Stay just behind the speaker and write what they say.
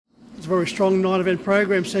very strong 9-event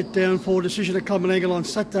program set down for decision at Club Menangle on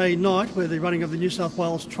Saturday night, where the running of the New South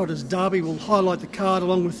Wales Trotters Derby will highlight the card,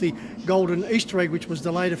 along with the Golden Easter Egg, which was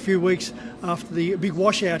delayed a few weeks after the big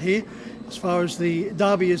washout here. As far as the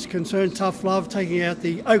Derby is concerned, Tough Love taking out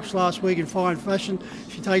the Oaks last week in fine fashion.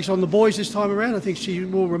 She takes on the boys this time around. I think she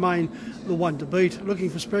will remain the one to beat. Looking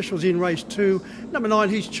for specials in race 2. Number 9,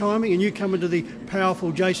 He's Chiming, a newcomer to the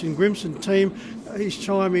powerful Jason Grimson team. He's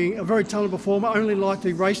Chiming, a very talented performer, only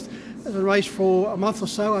likely raced as a race for a month or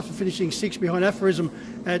so after finishing 6th behind Aphorism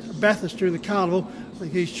at Bathurst during the carnival. I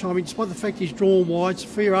think He's Chiming, despite the fact he's drawn wide,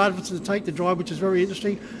 Sophia Arvidsson to take the drive, which is very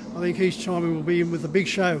interesting. I think He's Chiming will be in with a big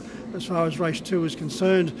show as far as race 2 is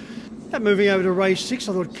concerned. Moving over to race 6,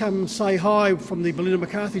 I thought Come Say Hi from the Belinda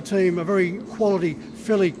McCarthy team, a very quality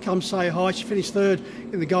filly, Come Say Hi. She finished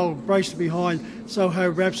 3rd in the gold bracelet behind Soho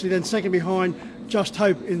Rhapsody, then 2nd behind Just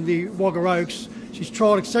Hope in the Wagga Oaks. She's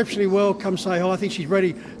trialled exceptionally well, Come Say Hi. I think she's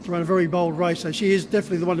ready to run a very bold race, so she is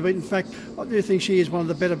definitely the one to beat. In fact, I do think she is one of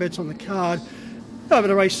the better bets on the card. Over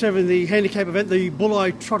to race 7, the handicap event, the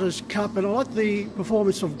Bulli Trotters Cup, and I like the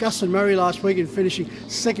performance of Gus and Murray last week in finishing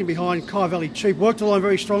 2nd behind Kai Valley Cheap. Worked the line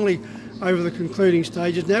very strongly over the concluding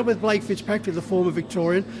stages. Now with Blake Fitzpatrick, the former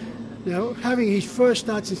Victorian, now having his first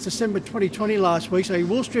start since December 2020 last week, so he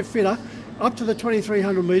will strip fitter up to the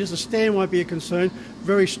 2,300 metres. The stand won't be a concern.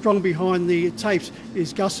 Very strong behind the tapes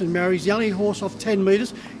is Gus and Murray. He's the only horse off 10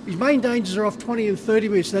 metres. His main dangers are off 20 and 30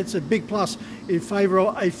 metres, so that's a big plus in favour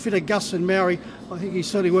of a fitter Gus and Murray. I think he's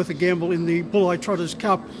certainly worth a gamble in the Bulli Trotters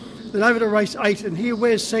Cup. Then over to race 8, and here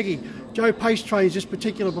Where's Seggy? Joe Pace trains this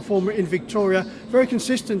particular performer in Victoria. Very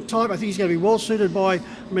consistent type. I think he's going to be well suited by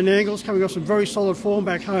Menangle's, coming off some very solid form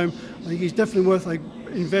back home. I think he's definitely worth a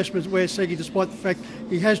investment Where's Seggy, despite the fact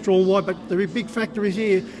he has drawn wide. But the big factor is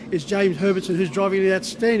here is James Herbertson, who's driving in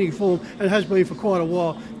outstanding form and has been for quite a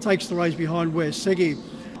while. Takes the race behind Where's Seggy.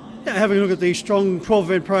 Now, having a look at the strong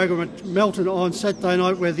 12-event program at Melton on Saturday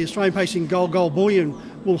night, where the Australian Pacing Gold Bullion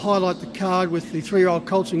will highlight the card with the 3-year-old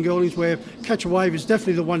colts and geldings, where Catch a Wave is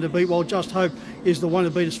definitely the one to beat, while Just Hope is the one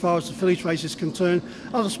to beat as far as the fillies race is concerned.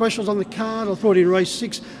 Other specials on the card, I thought in race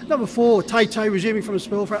 6, number 4, Tay Tay, resuming from a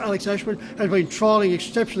spell for Alex Ashman, has been trialling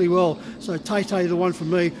exceptionally well, so Tay Tay the one for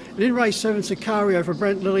me. And in race 7, Sicario for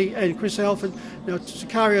Brent Lilly and Chris Alford. Now,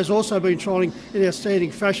 Sicario has also been trialling in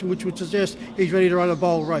outstanding fashion, which would suggest he's ready to run a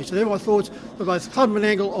bold race. So they're my thoughts for both Club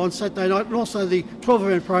Menangle on Saturday night and also the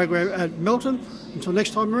 12-event program at Melton. Until next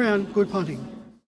time around, good punting.